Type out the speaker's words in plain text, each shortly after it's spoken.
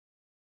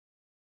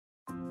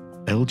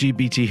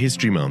LGBT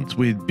History Month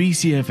with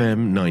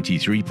BCfm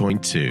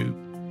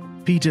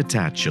 93.2. Peter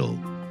Tatchell.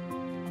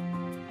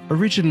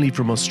 Originally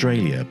from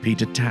Australia,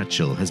 Peter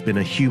Tatchell has been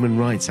a human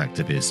rights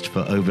activist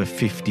for over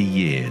 50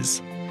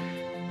 years.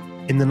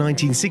 In the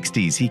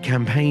 1960s, he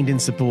campaigned in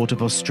support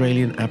of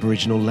Australian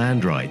Aboriginal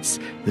land rights,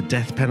 the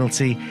death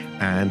penalty,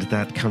 and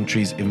that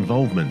country's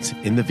involvement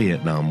in the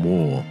Vietnam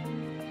War.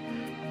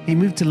 He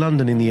moved to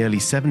London in the early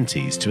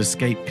 70s to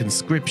escape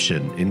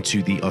conscription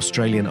into the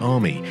Australian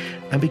Army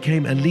and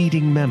became a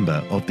leading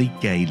member of the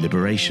Gay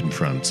Liberation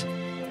Front.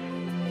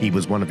 He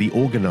was one of the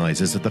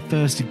organisers of the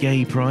first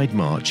Gay Pride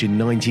March in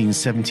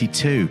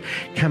 1972,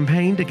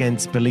 campaigned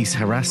against police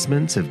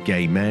harassment of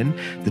gay men,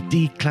 the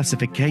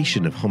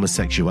declassification of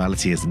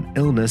homosexuality as an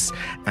illness,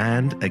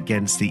 and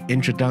against the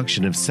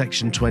introduction of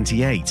Section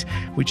 28,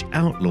 which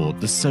outlawed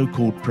the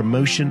so-called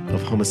promotion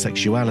of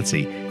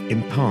homosexuality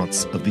in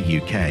parts of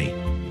the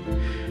UK.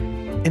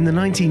 In the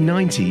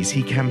 1990s,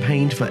 he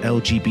campaigned for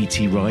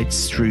LGBT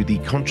rights through the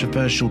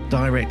controversial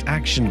direct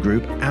action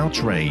group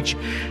Outrage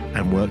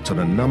and worked on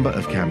a number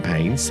of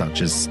campaigns such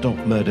as Stop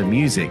Murder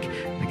Music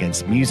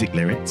against music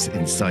lyrics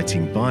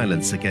inciting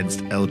violence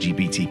against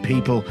LGBT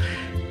people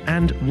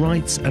and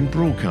rights and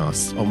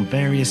broadcasts on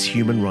various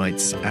human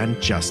rights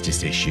and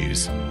justice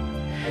issues.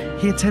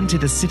 He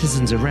attempted a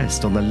citizen's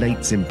arrest on the late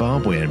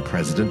Zimbabwean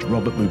President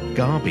Robert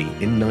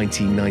Mugabe in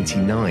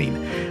 1999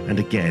 and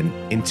again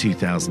in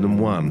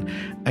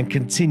 2001, and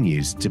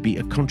continues to be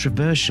a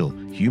controversial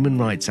human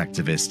rights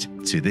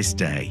activist to this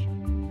day.